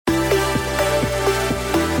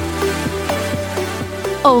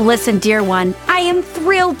Oh, listen, dear one, I am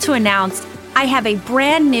thrilled to announce I have a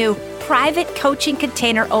brand new private coaching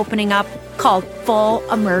container opening up called Full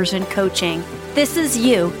Immersion Coaching. This is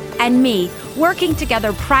you and me working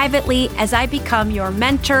together privately as I become your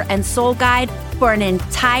mentor and soul guide for an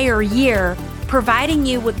entire year, providing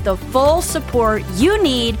you with the full support you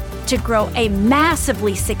need to grow a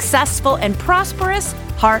massively successful and prosperous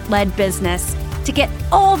heart-led business. To get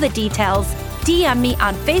all the details, DM me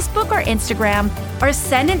on Facebook or Instagram, or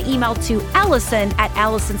send an email to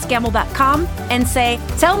Allison@AllisonScammell.com and say,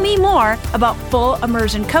 tell me more about Full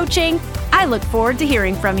Immersion Coaching. I look forward to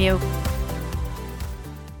hearing from you.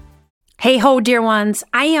 Hey ho, dear ones.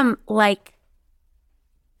 I am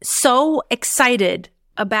so excited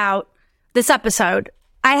about this episode.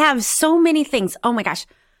 I have so many things. Oh my gosh.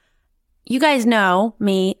 You guys know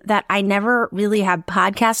me that I never really have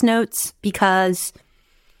podcast notes because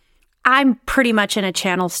I'm pretty much in a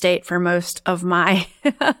channel state for most of my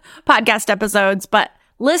podcast episodes. But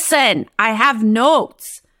listen, I have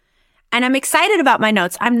notes and I'm excited about my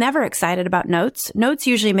notes. I'm never excited about notes. Notes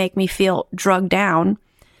usually make me feel drugged down.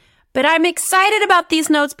 But I'm excited about these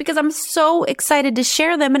notes because I'm so excited to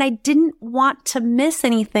share them and I didn't want to miss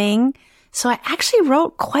anything. So I actually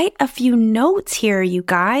wrote quite a few notes here, you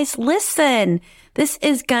guys. Listen, this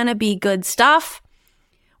is gonna be good stuff.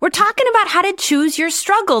 We're talking about how to choose your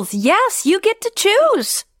struggles. Yes, you get to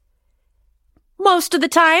choose most of the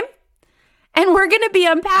time. And we're going to be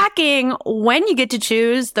unpacking when you get to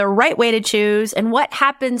choose, the right way to choose, and what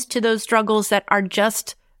happens to those struggles that are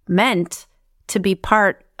just meant to be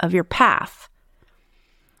part of your path.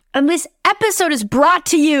 And this episode is brought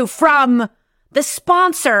to you from the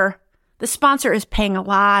sponsor. The sponsor is paying a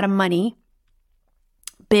lot of money.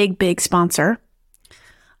 Big sponsor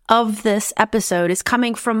of this episode is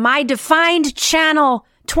coming from my defined channel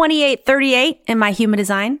 2838 in my human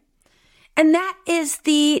design. And that is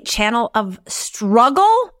the channel of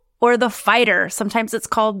struggle or the fighter. Sometimes it's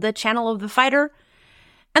called the channel of the fighter.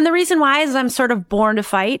 And the reason why is I'm sort of born to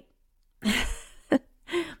fight.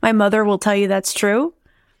 My mother will tell you that's true.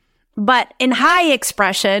 But in high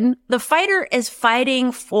expression, the fighter is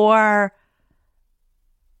fighting for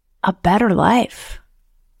a better life.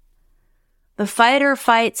 The fighter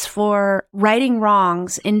fights for righting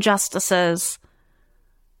wrongs, injustices,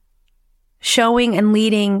 showing and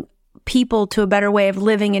leading people to a better way of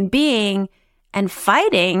living and being, and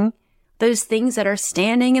fighting those things that are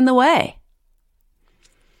standing in the way.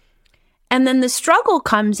 And then the struggle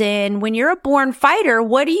comes in. When you're a born fighter,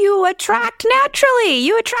 what do you attract naturally?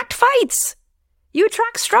 You attract fights. You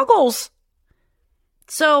attract struggles.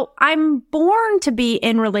 So I'm born to be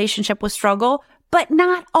in relationship with struggle, but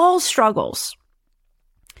not all struggles.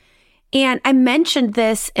 And I mentioned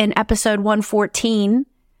this in episode 114,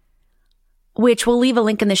 which we'll leave a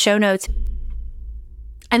link in the show notes.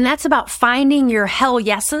 And that's about finding your hell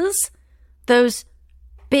yeses, those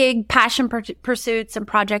big passion pursuits and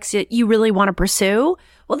projects that you really want to pursue.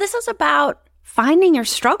 Well, this is about finding your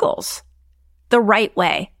struggles the right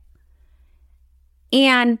way.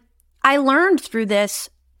 And I learned through this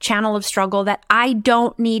channel of struggle that I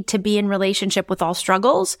don't need to be in relationship with all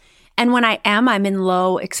struggles. And when I am, I'm in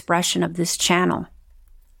low expression of this channel.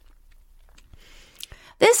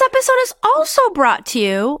 This episode is also brought to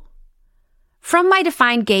you from my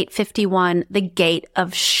defined gate 51, the gate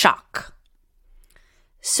of shock.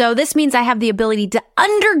 So this means I have the ability to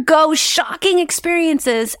undergo shocking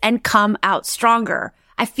experiences and come out stronger.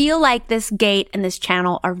 I feel like this gate and this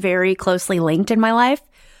channel are very closely linked in my life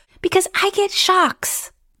because I get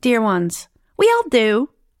shocks, dear ones. We all do,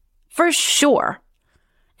 for sure.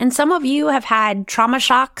 And some of you have had trauma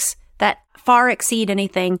shocks that far exceed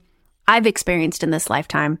anything I've experienced in this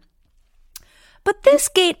lifetime. But this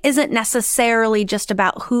gate isn't necessarily just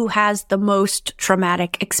about who has the most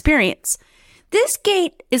traumatic experience. This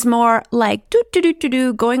gate is more like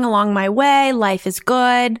going along my way. Life is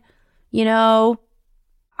good. You know,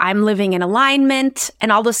 I'm living in alignment,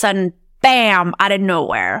 and all of a sudden, bam, out of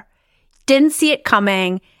nowhere. Didn't see it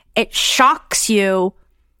coming. It shocks you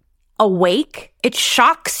awake. It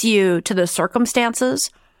shocks you to the circumstances.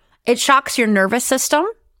 It shocks your nervous system.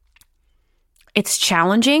 It's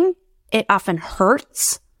challenging. It often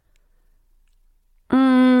hurts.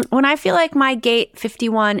 When I feel like my gate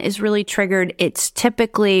 51 is really triggered, it's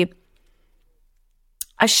typically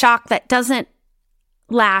a shock that doesn't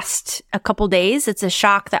last a couple days. It's a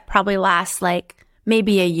shock that probably lasts like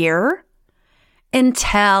maybe a year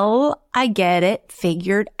until I get it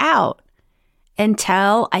figured out,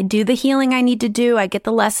 until I do the healing I need to do. I get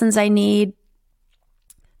the lessons I need.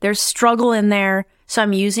 There's struggle in there. So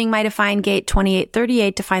I'm using my defined gate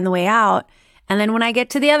 2838 to find the way out. And then when I get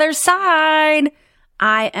to the other side,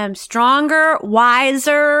 I am stronger,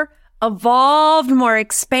 wiser, evolved, more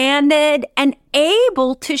expanded, and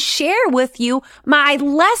able to share with you my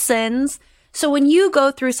lessons. So when you go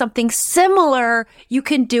through something similar, you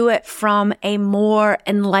can do it from a more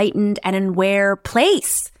enlightened and aware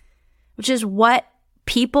place, which is what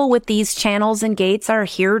people with these channels and gates are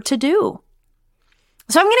here to do.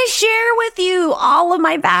 So I'm going to share with you all of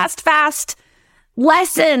my fast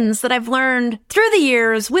lessons that I've learned through the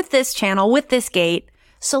years with this channel, with this gate.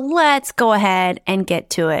 So let's go ahead and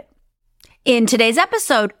get to it. In today's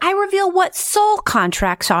episode, I reveal what soul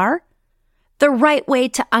contracts are, the right way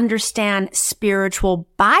to understand spiritual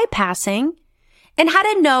bypassing, and how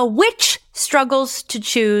to know which struggles to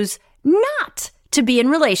choose not to be in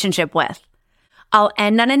relationship with. I'll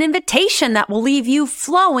end on an invitation that will leave you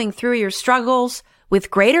flowing through your struggles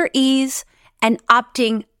with greater ease and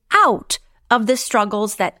opting out of the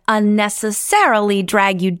struggles that unnecessarily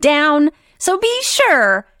drag you down. So be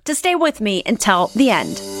sure to stay with me until the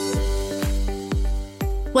end.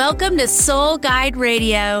 Welcome to Soul Guide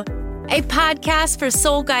Radio, a podcast for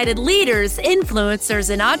soul-guided leaders, influencers,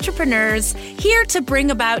 and entrepreneurs here to bring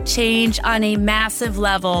about change on a massive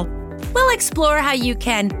level. We'll explore how you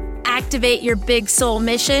can activate your big soul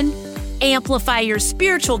mission, amplify your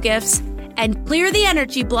spiritual gifts, and clear the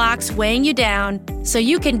energy blocks weighing you down so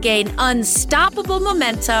you can gain unstoppable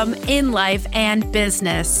momentum in life and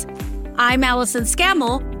business. I'm Allison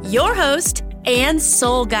Scammell, your host and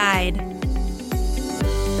soul guide.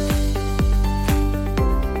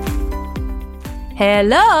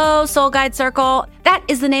 Hello, Soul Guide Circle. That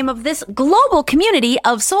is the name of this global community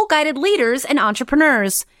of soul-guided leaders and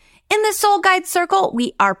entrepreneurs. In the Soul Guide Circle,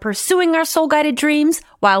 we are pursuing our soul-guided dreams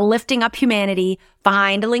while lifting up humanity.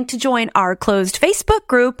 Find a link to join our closed Facebook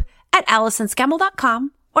group at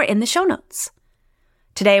AllisonScammell.com or in the show notes.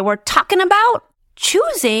 Today, we're talking about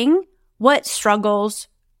choosing what struggles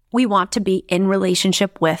we want to be in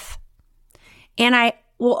relationship with. And I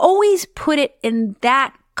will always put it in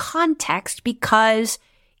that context because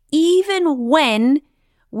even when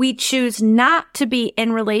we choose not to be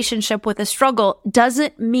in relationship with a struggle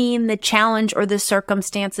doesn't mean the challenge or the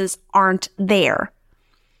circumstances aren't there.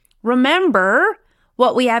 Remember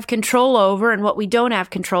what we have control over and what we don't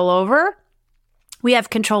have control over. We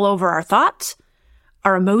have control over our thoughts,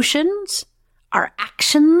 our emotions, our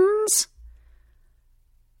actions,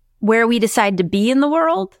 where we decide to be in the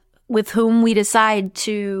world, with whom we decide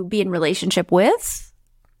to be in relationship with.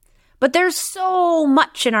 But there's so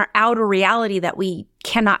much in our outer reality that we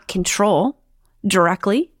cannot control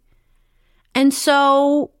directly. And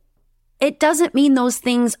so it doesn't mean those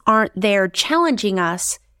things aren't there challenging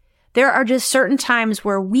us. There are just certain times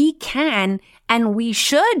where we can and we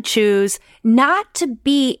should choose not to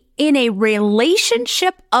be in a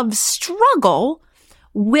relationship of struggle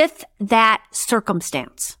with that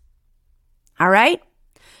circumstance. All right?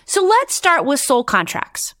 So let's start with soul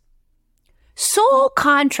contracts. Soul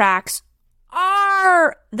contracts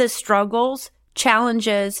are the struggles,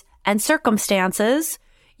 challenges, and circumstances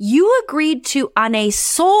you agreed to on a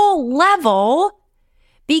soul level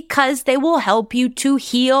because they will help you to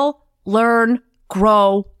heal, learn,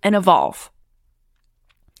 grow, and evolve.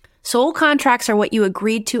 Soul contracts are what you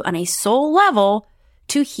agreed to on a soul level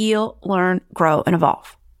to heal, learn, grow, and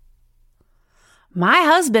evolve. My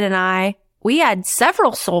husband and I, we had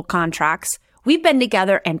several soul contracts. We've been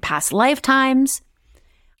together in past lifetimes.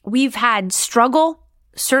 We've had struggle,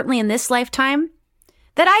 certainly in this lifetime,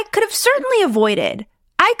 that I could have certainly avoided.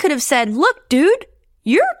 I could have said, look, dude,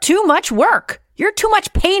 you're too much work. You're too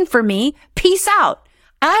much pain for me. Peace out.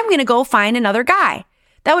 I'm going to go find another guy.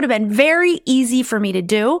 That would have been very easy for me to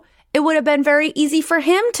do. It would have been very easy for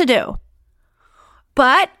him to do.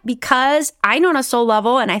 But because I know on a soul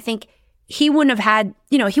level, and I think he wouldn't have had,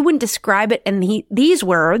 he wouldn't describe it in these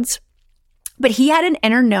words, but he had an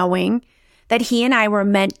inner knowing that he and I were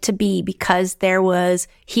meant to be because there was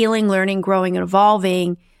healing, learning, growing, and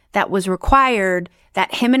evolving that was required,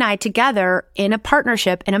 that him and I together in a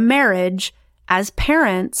partnership, in a marriage, as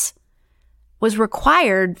parents, was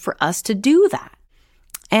required for us to do that.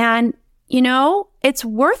 And, it's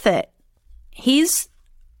worth it. He's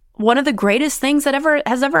one of the greatest things that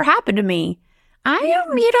has ever happened to me. I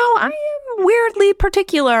am weirdly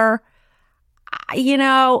particular.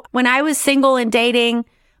 When I was single and dating,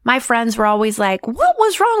 my friends were always like, what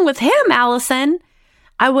was wrong with him, Allison?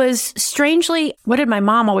 I was strangely, what did my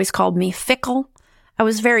mom always call me? Fickle. I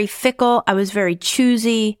was very fickle. I was very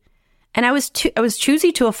choosy. And I was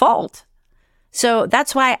choosy to a fault. So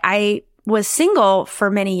that's why I was single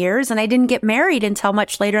for many years and I didn't get married until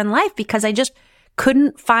much later in life because I just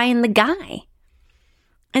couldn't find the guy.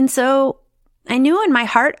 And so I knew in my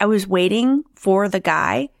heart I was waiting for the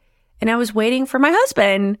guy and I was waiting for my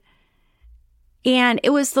husband. And it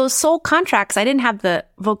was those soul contracts. I didn't have the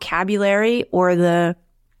vocabulary or the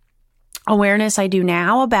awareness I do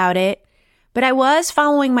now about it, but I was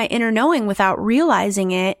following my inner knowing without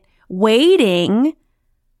realizing it, waiting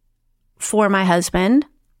for my husband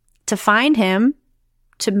to find him,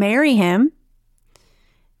 to marry him,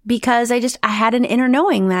 because I had an inner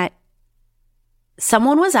knowing that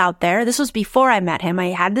someone was out there. This was before I met him. I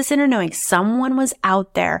had this inner knowing someone was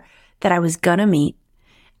out there that I was gonna meet.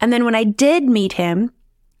 And then when I did meet him,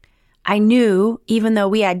 I knew, even though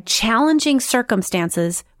we had challenging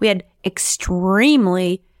circumstances, we had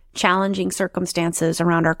extremely challenging circumstances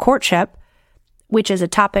around our courtship, which is a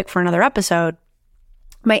topic for another episode,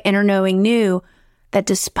 my inner knowing knew that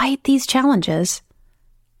despite these challenges,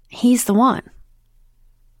 he's the one.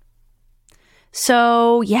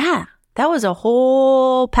 So yeah, that was a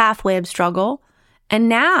whole pathway of struggle. And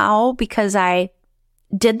now, because I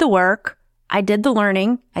did the work, I did the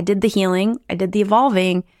learning, I did the healing, I did the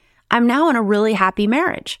evolving, I'm now in a really happy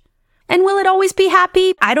marriage. And will it always be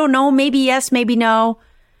happy? I don't know. Maybe yes, maybe no.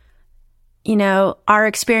 You know, our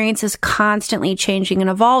experience is constantly changing and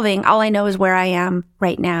evolving. All I know is where I am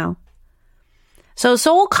right now. So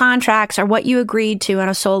soul contracts are what you agreed to on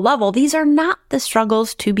a soul level. These are not the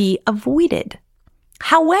struggles to be avoided.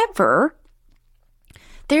 However,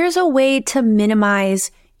 there's a way to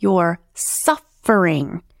minimize your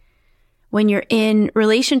suffering when you're in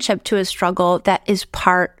relationship to a struggle that is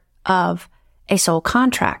part of a soul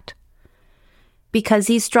contract. Because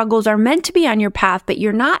these struggles are meant to be on your path, but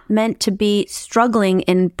you're not meant to be struggling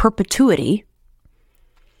in perpetuity.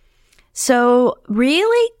 So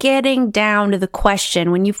really getting down to the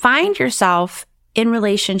question, when you find yourself in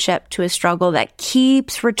relationship to a struggle that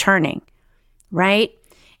keeps returning, right?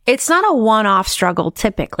 It's not a one-off struggle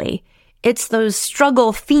typically. It's those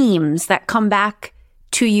struggle themes that come back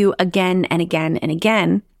to you again and again and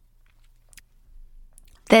again.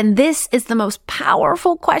 Then this is the most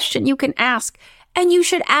powerful question you can ask, and you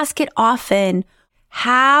should ask it often.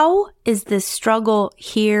 How is this struggle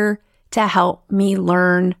here to help me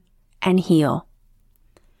learn and heal?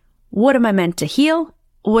 What am I meant to heal?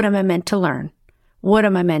 What am I meant to learn? What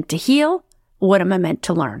am I meant to heal? What am I meant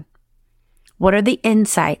to learn? What are the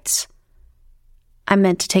insights I'm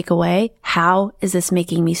meant to take away? How is this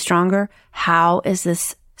making me stronger? How is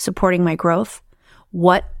this supporting my growth?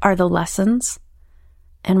 What are the lessons?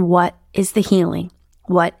 And what is the healing?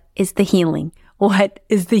 What is the healing? What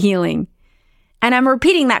is the healing? And I'm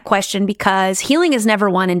repeating that question because healing is never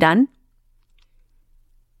one and done.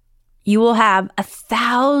 You will have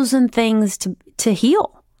 1,000 things to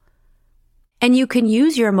heal. And you can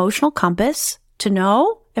use your emotional compass to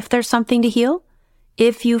know if there's something to heal.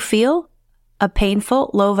 If you feel a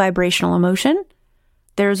painful, low vibrational emotion,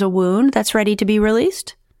 there's a wound that's ready to be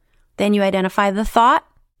released. Then you identify the thought.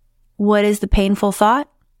 What is the painful thought?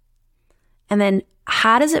 And then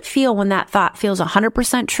how does it feel when that thought feels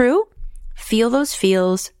 100% true? Feel those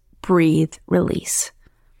feels, breathe, release.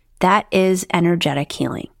 That is energetic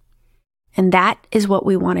healing. And that is what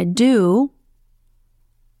we want to do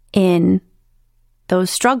in those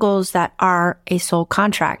struggles that are a soul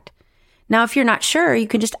contract. Now, if you're not sure, you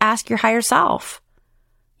can just ask your higher self.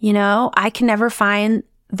 You know, I can never find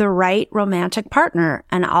the right romantic partner,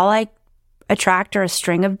 and all I attract are a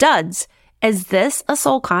string of duds. Is this a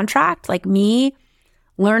soul contract? Like me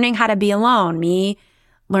learning how to be alone, me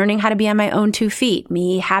learning how to be on my own 2 feet,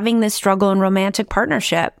 me having this struggle in romantic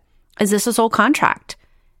partnership. Is this a soul contract?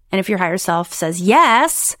 And if your higher self says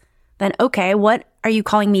yes, then okay, what are you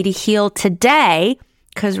calling me to heal today?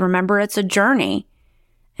 Because remember, it's a journey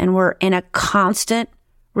and we're in a constant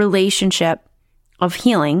relationship of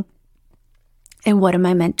healing. And what am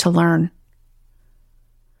I meant to learn?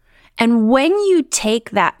 And when you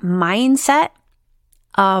take that mindset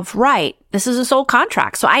of, right, this is a soul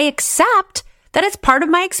contract, so I accept that it's part of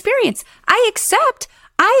my experience. I accept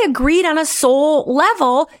I agreed on a soul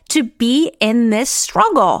level to be in this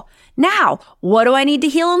struggle. Now, what do I need to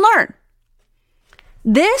heal and learn?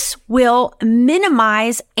 This will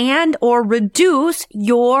minimize and or reduce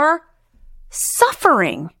your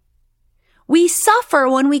suffering. We suffer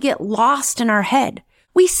when we get lost in our head.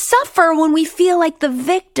 We suffer when we feel like the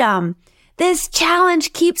victim. This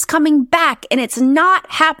challenge keeps coming back and it's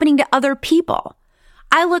not happening to other people.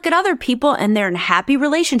 I look at other people and they're in happy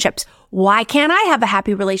relationships. Why can't I have a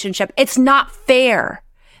happy relationship? It's not fair.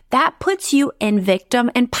 That puts you in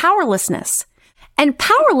victim and powerlessness. And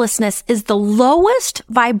powerlessness is the lowest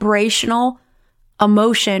vibrational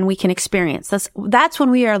emotion we can experience. That's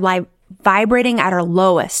when we are vibrating at our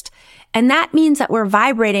lowest. And that means that we're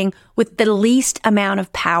vibrating with the least amount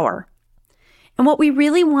of power. And what we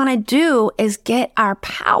really want to do is get our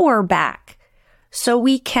power back so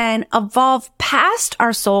we can evolve past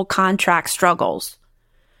our soul contract struggles.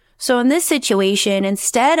 So in this situation,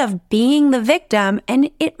 instead of being the victim,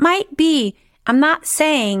 and it might be, I'm not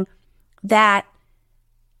saying that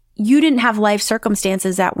you didn't have life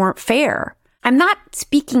circumstances that weren't fair. I'm not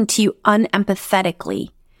speaking to you unempathetically.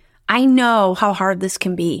 I know how hard this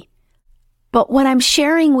can be. But what I'm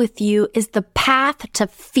sharing with you is the path to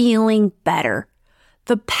feeling better,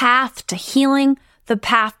 the path to healing, the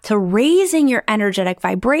path to raising your energetic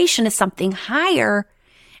vibration to something higher.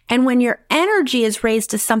 And when your energy is raised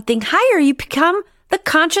to something higher, you become the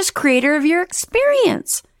conscious creator of your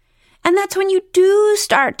experience. And that's when you do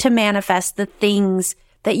start to manifest the things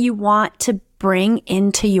that you want to bring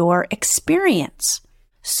into your experience.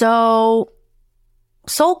 So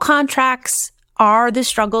soul contracts are the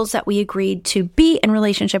struggles that we agreed to be in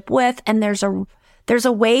relationship with. And there's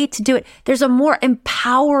a way to do it. There's a more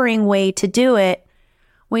empowering way to do it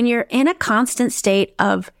when you're in a constant state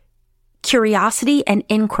of curiosity and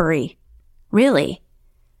inquiry. Really.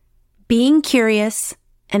 Being curious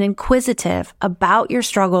and inquisitive about your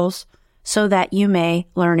struggles so that you may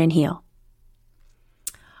learn and heal.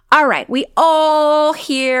 All right, we all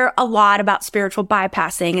hear a lot about spiritual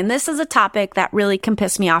bypassing, and this is a topic that really can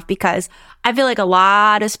piss me off because I feel like a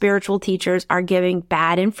lot of spiritual teachers are giving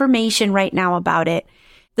bad information right now about it.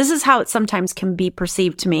 This is how it sometimes can be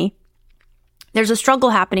perceived to me. There's a struggle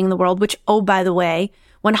happening in the world, which, oh, by the way,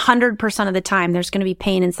 100% of the time, there's going to be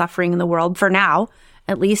pain and suffering in the world for now,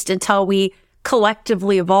 at least until we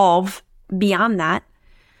collectively evolve beyond that.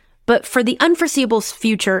 But for the unforeseeable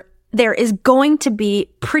future, there is going to be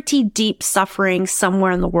pretty deep suffering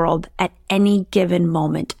somewhere in the world at any given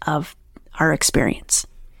moment of our experience.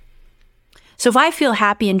 So if I feel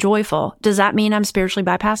happy and joyful, does that mean I'm spiritually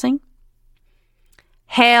bypassing?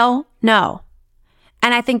 Hell no.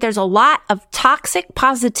 And I think there's a lot of toxic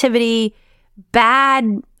positivity,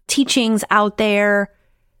 bad teachings out there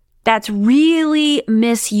that's really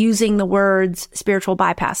misusing the words spiritual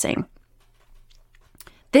bypassing.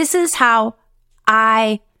 This is how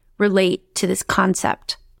I relate to this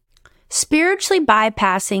concept. Spiritually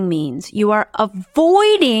bypassing means you are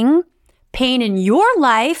avoiding pain in your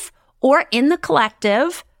life or in the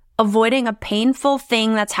collective, avoiding a painful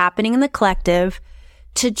thing that's happening in the collective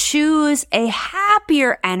to choose a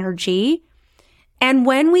happier energy. And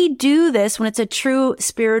when we do this, when it's a true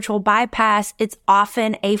spiritual bypass, it's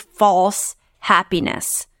often a false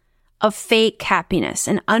happiness, a fake happiness.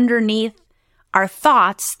 And underneath our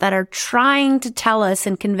thoughts that are trying to tell us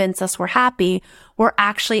and convince us we're happy, we're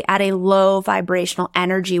actually at a low vibrational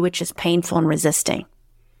energy, which is painful and resisting.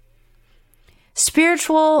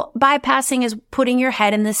 Spiritual bypassing is putting your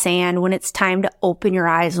head in the sand when it's time to open your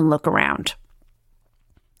eyes and look around.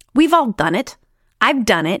 We've all done it. I've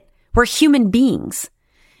done it. We're human beings.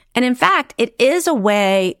 And in fact, it is a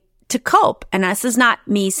way to cope. And this is not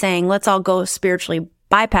me saying, let's all go spiritually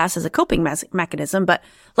bypass as a coping mechanism, but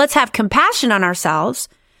let's have compassion on ourselves,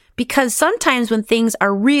 because sometimes when things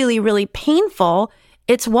are really, really painful,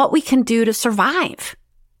 it's what we can do to survive.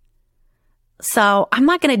 So I'm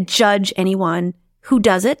not going to judge anyone who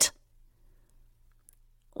does it.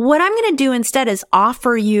 What I'm going to do instead is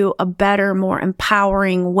offer you a better, more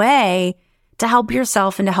empowering way to help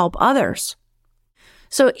yourself and to help others.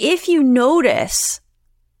 So if you notice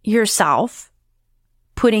yourself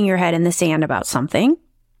putting your head in the sand about something,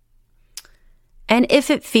 and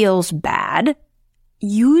if it feels bad,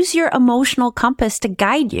 use your emotional compass to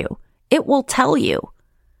guide you. It will tell you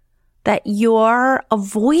that you're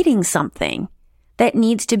avoiding something that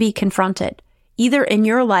needs to be confronted, either in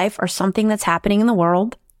your life or something that's happening in the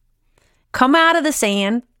world. Come out of the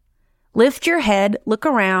sand, lift your head, look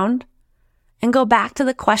around, and go back to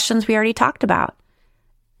the questions we already talked about.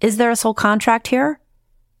 Is there a soul contract here?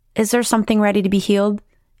 Is there something ready to be healed?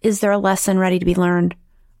 Is there a lesson ready to be learned?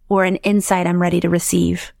 Or an insight I'm ready to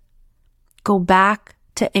receive? Go back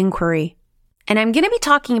to inquiry. And I'm going to be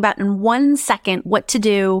talking about in 1 second what to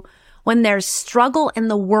do when there's struggle in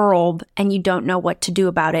the world and you don't know what to do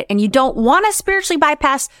about it. And you don't want to spiritually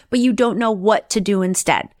bypass, but you don't know what to do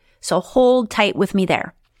instead. So hold tight with me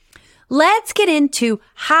there. Let's get into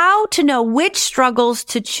how to know which struggles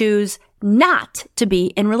to choose not to be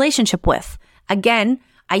in relationship with. Again,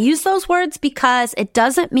 I use those words because it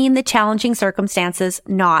doesn't mean the challenging circumstances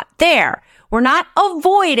not there. We're not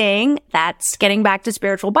avoiding, that's getting back to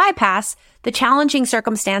spiritual bypass. The challenging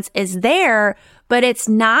circumstance is there, but it's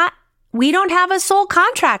not, we don't have a soul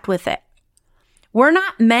contract with it. We're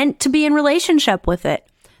not meant to be in relationship with it.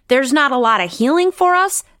 There's not a lot of healing for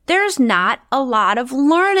us. there's not a lot of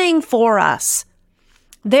learning for us.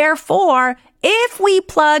 Therefore, if we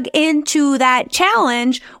plug into that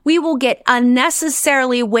challenge, we will get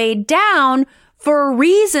unnecessarily weighed down for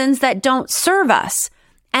reasons that don't serve us.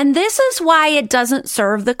 And this is why it doesn't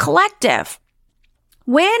serve the collective.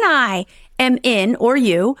 When I am in, or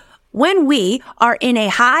you, when we are in a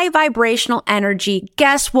high vibrational energy,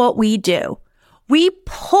 guess what we do? We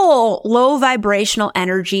pull low vibrational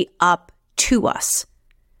energy up to us.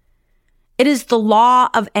 It is the law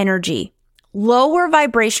of energy. Lower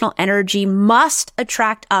vibrational energy must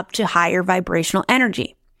attract up to higher vibrational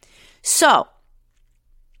energy. So,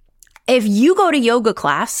 if you go to yoga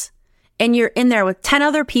class and you're in there with 10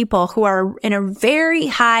 other people who are in a very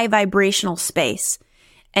high vibrational space,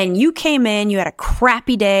 and you came in, you had a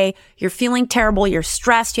crappy day, you're feeling terrible, you're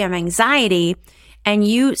stressed, you have anxiety, and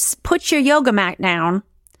you put your yoga mat down,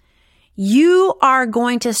 you are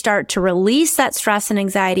going to start to release that stress and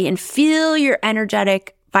anxiety and feel your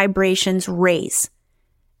energetic vibrations raise.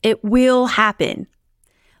 It will happen.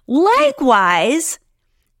 Likewise,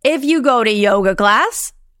 if you go to yoga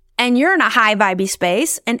class and you're in a high vibey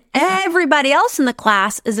space and everybody else in the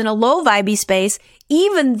class is in a low vibey space,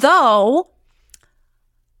 even though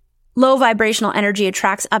low vibrational energy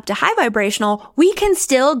attracts up to high vibrational, we can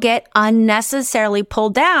still get unnecessarily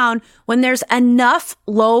pulled down when there's enough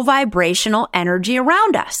low vibrational energy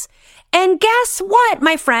around us. And guess what,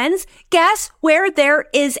 my friends? Guess where there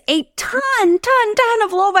is a ton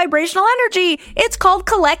of low vibrational energy? It's called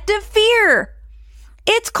collective fear.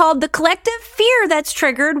 It's called the collective fear that's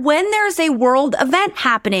triggered when there's a world event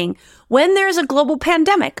happening, when there's a global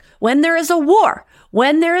pandemic, when there is a war,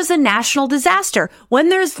 when there is a national disaster, when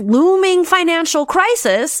there's looming financial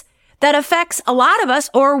crisis that affects a lot of us,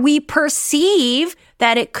 or we perceive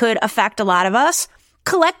that it could affect a lot of us.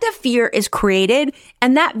 Collective fear is created,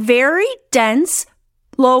 and that very dense,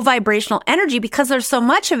 low vibrational energy, because there's so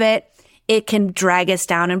much of it, it can drag us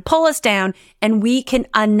down and pull us down, and we can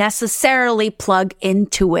unnecessarily plug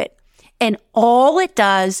into it. And all it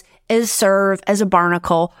does is serve as a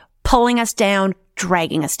barnacle, pulling us down,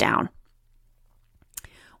 dragging us down.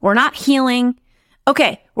 We're not healing.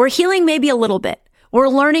 Okay, we're healing maybe a little bit. We're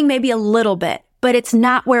learning maybe a little bit. But it's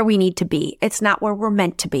not where we need to be. It's not where we're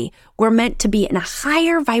meant to be. We're meant to be in a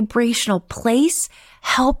higher vibrational place,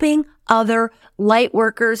 helping other light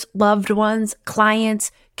workers, loved ones,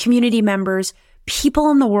 clients, community members, people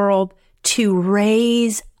in the world to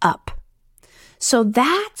raise up. So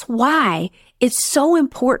that's why it's so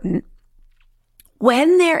important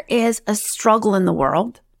when there is a struggle in the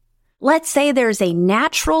world. Let's say there's a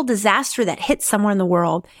natural disaster that hits somewhere in the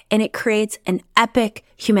world and it creates an epic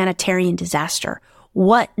humanitarian disaster.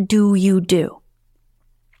 What do you do?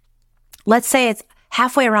 Let's say it's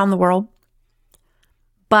halfway around the world,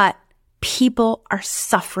 but people are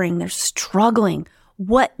suffering. They're struggling.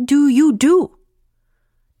 What do you do?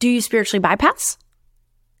 Do you spiritually bypass?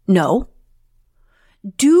 No.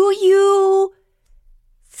 Do you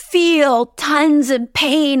feel tons of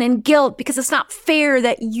pain and guilt because it's not fair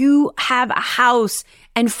that you have a house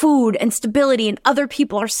and food and stability and other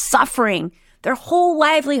people are suffering? Their whole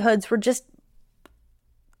livelihoods were just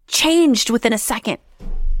changed within a second.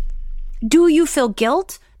 Do you feel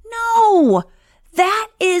guilt? No. That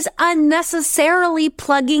is unnecessarily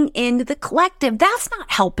plugging into the collective. That's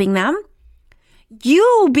not helping them.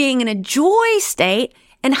 You being in a joy state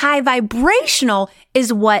and high vibrational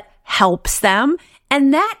is what helps them.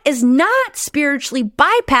 And that is not spiritually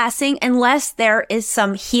bypassing unless there is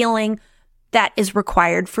some healing that is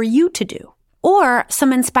required for you to do, or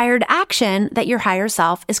some inspired action that your higher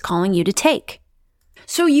self is calling you to take.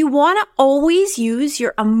 So you want to always use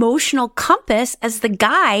your emotional compass as the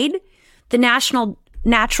guide. The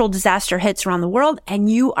natural disaster hits around the world and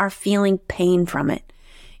you are feeling pain from it.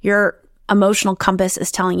 Your emotional compass is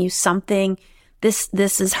telling you something, this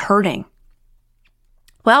is hurting.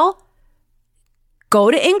 Well, go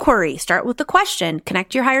to inquiry. Start with the question.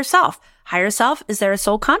 Connect to your higher self. Higher self, is there a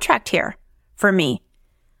soul contract here for me?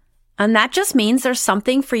 And that just means there's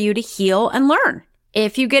something for you to heal and learn.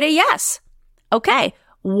 If you get a yes, okay,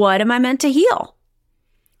 what am I meant to heal?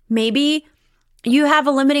 Maybe you have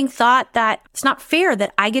a limiting thought that it's not fair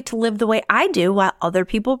that I get to live the way I do while other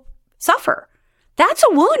people suffer. That's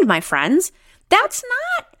a wound, my friends. That's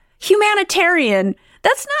not humanitarian.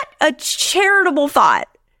 That's not a charitable thought.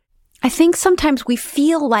 I think sometimes we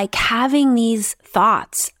feel like having these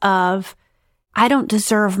thoughts of, I don't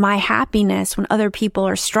deserve my happiness when other people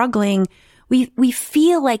are struggling. We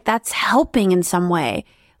feel like that's helping in some way,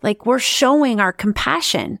 like we're showing our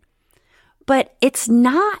compassion. But it's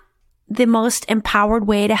not the most empowered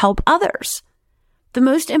way to help others, The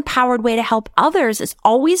most empowered way to help others is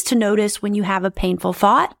always to notice when you have a painful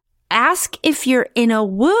thought. Ask if you're in a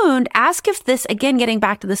wound. Ask if this, again, getting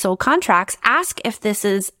back to the soul contracts, ask if this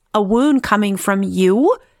is a wound coming from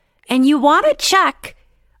you. And you want to check,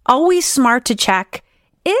 always smart to check,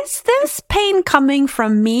 is this pain coming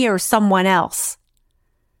from me or someone else?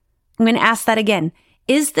 I'm going to ask that again.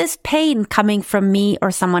 Is this pain coming from me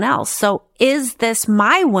or someone else? So is this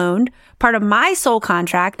my wound, part of my soul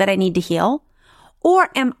contract that I need to heal? Or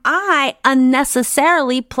am I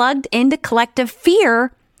unnecessarily plugged into collective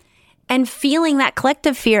fear and feeling that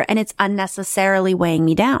collective fear and it's unnecessarily weighing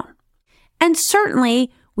me down? And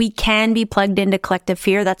certainly we can be plugged into collective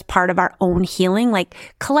fear. That's part of our own healing. Like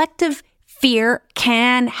collective fear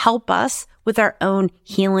can help us with our own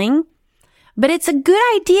healing, but it's a good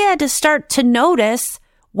idea to start to notice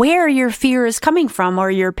where your fear is coming from or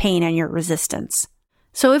your pain and your resistance.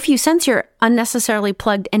 So if you sense you're unnecessarily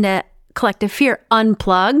plugged into collective fear,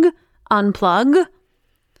 unplug.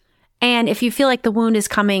 And if you feel like the wound is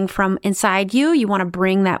coming from inside you, you want to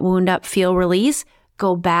bring that wound up, feel release,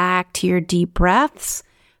 go back to your deep breaths,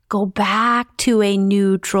 go back to a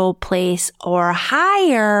neutral place or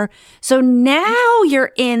higher. So now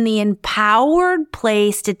you're in the empowered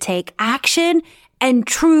place to take action and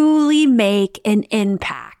truly make an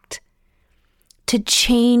impact, to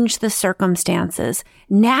change the circumstances.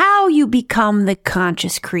 Now you become the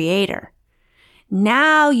conscious creator.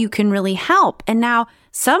 Now you can really help. And now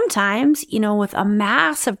sometimes, with a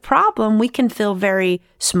massive problem, we can feel very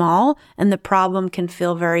small and the problem can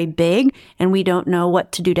feel very big and we don't know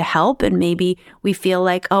what to do to help. And maybe we feel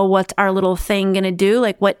like, oh, what's our little thing going to do?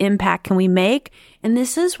 Like, what impact can we make? And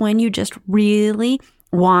this is when you just really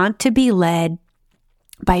want to be led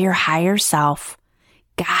by your higher self,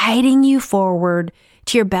 guiding you forward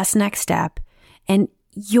to your best next step. And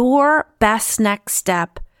your best next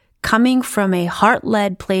step, coming from a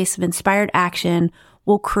heart-led place of inspired action,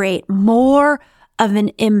 will create more of an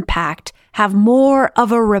impact, have more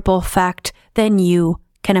of a ripple effect than you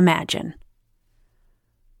can imagine.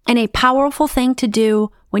 And a powerful thing to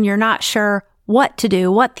do when you're not sure what to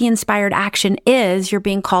do, what the inspired action is you're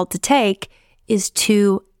being called to take, is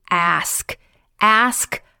to ask.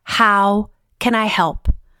 Ask, how can I help?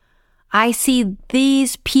 I see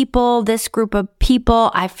these people, this group of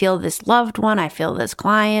people, I feel this loved one, I feel this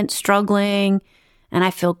client struggling, and I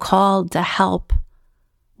feel called to help.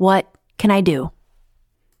 What can I do?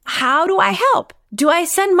 How do I help? Do I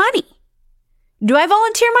send money? Do I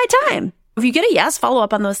volunteer my time? If you get a yes, follow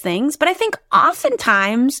up on those things. But I think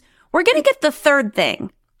oftentimes we're going to get the third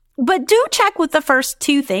thing. But do check with the first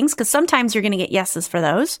two things, because sometimes you're going to get yeses for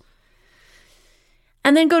those.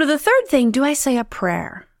 And then go to the third thing. Do I say a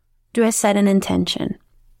prayer? Do I set an intention?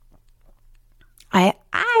 I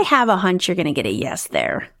have a hunch you're going to get a yes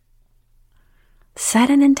there. Set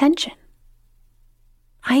an intention.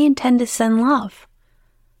 I intend to send love.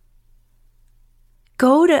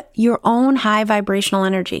 Go to your own high vibrational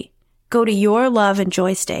energy. Go to your love and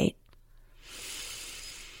joy state.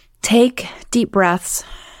 Take deep breaths.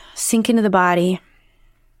 Sink into the body.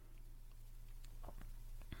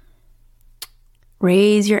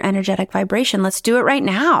 Raise your energetic vibration. Let's do it right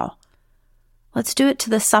now. Let's do it to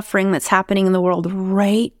the suffering that's happening in the world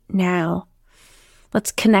right now.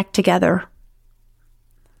 Let's connect together.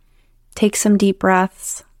 Take some deep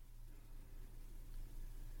breaths.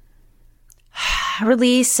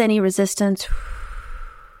 Release any resistance.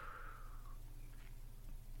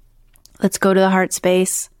 Let's go to the heart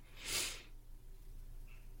space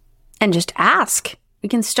and just ask.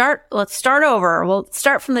 Let's start over. We'll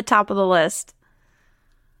start from the top of the list.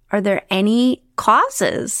 Are there any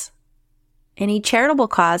causes, any charitable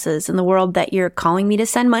causes in the world that you're calling me to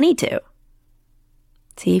send money to?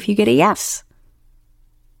 See if you get a yes.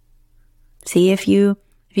 See if you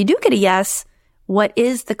do get a yes, what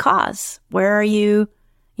is the cause? Where are you,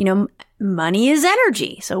 money is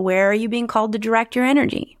energy. So where are you being called to direct your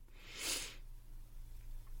energy?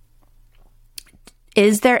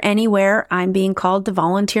 Is there anywhere I'm being called to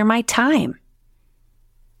volunteer my time?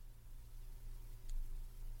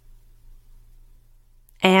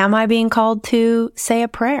 Am I being called to say a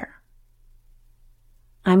prayer?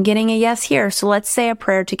 I'm getting a yes here, so let's say a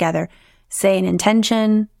prayer together. Say an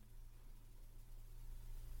intention.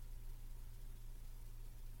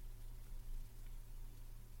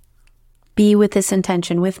 Be with this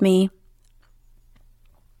intention with me.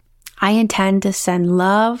 I intend to send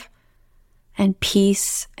love and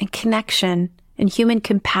peace and connection and human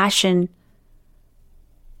compassion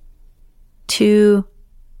to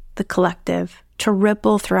the collective, to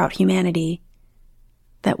ripple throughout humanity,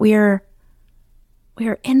 that we are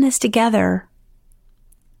in this together.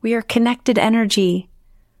 We are connected energy.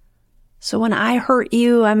 So when I hurt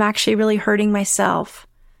you, I'm actually really hurting myself.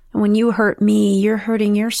 And when you hurt me, you're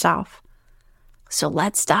hurting yourself. So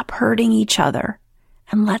let's stop hurting each other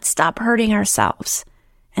and let's stop hurting ourselves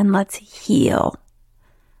and let's heal.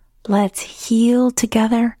 Let's heal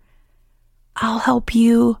together. I'll help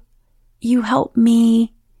you. You help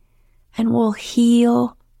me. And we'll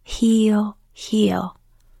heal, heal, heal.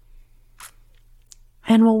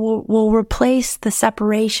 And we'll replace the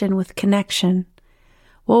separation with connection.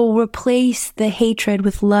 We'll replace the hatred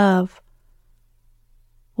with love.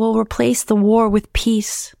 We'll replace the war with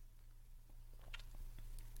peace.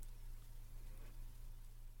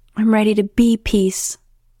 I'm ready to be peace.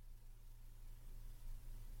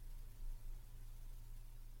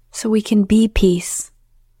 So we can be peace.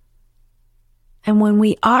 And when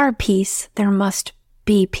we are peace, there must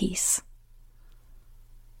be peace.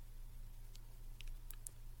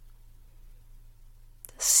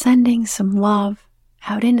 Sending some love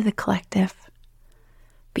out into the collective.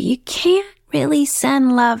 But you can't really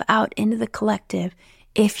send love out into the collective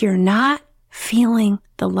if you're not feeling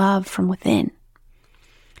the love from within.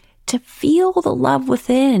 To feel the love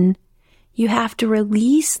within, you have to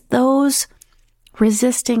release those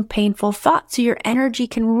resisting, painful thoughts so your energy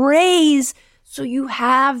can raise so you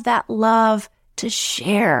have that love to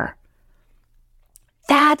share.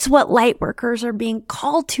 That's what light workers are being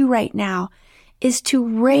called to right now, is to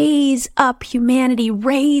raise up humanity,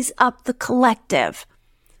 raise up the collective.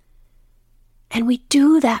 And we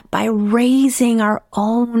do that by raising our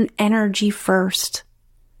own energy first.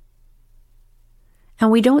 And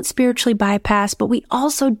we don't spiritually bypass, but we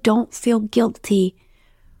also don't feel guilty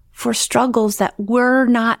for struggles that we're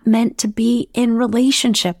not meant to be in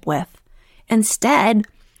relationship with. Instead,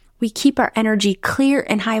 we keep our energy clear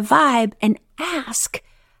and high vibe and ask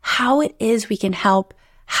how it is we can help,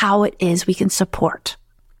 how it is we can support.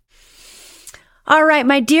 All right,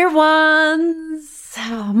 my dear ones,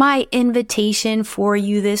 my invitation for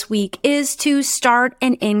you this week is to start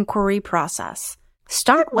an inquiry process.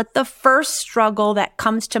 Start with the first struggle that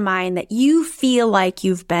comes to mind that you feel like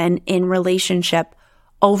you've been in relationship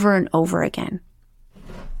over and over again.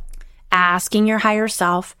 Asking your higher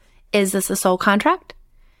self, is this a soul contract?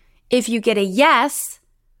 If you get a yes,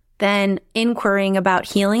 then inquiring about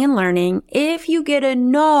healing and learning. If you get a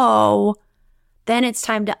no, then it's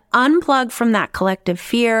time to unplug from that collective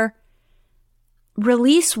fear.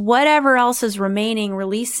 Release whatever else is remaining,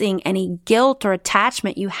 releasing any guilt or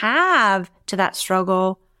attachment you have to that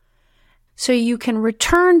struggle so you can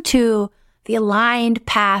return to the aligned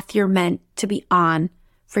path you're meant to be on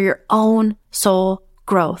for your own soul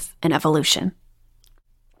growth and evolution.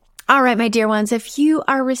 All right, my dear ones, if you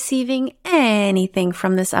are receiving anything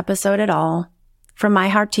from this episode at all, from my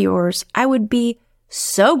heart to yours, I would be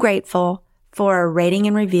so grateful for a rating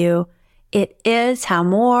and review. It is how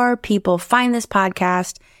more people find this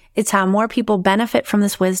podcast. It's how more people benefit from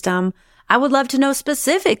this wisdom. I would love to know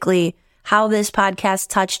specifically how this podcast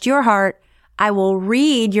touched your heart. I will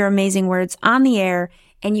read your amazing words on the air,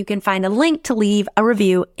 and you can find a link to leave a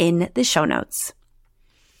review in the show notes.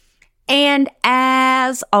 And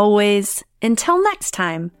as always, until next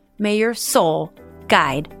time, may your soul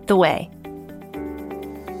guide the way.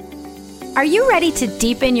 Are you ready to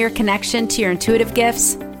deepen your connection to your intuitive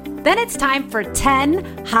gifts? Then it's time for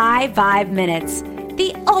 10 High Vibe Minutes,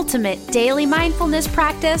 the ultimate daily mindfulness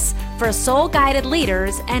practice for soul-guided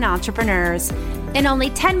leaders and entrepreneurs. In only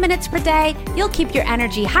 10 minutes per day, you'll keep your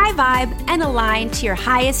energy high vibe and aligned to your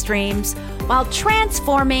highest dreams while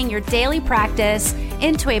transforming your daily practice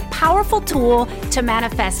into a powerful tool to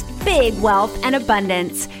manifest big wealth and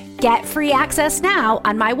abundance. Get free access now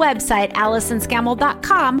on my website,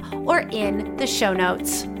 AllisonScammell.com, or in the show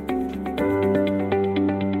notes.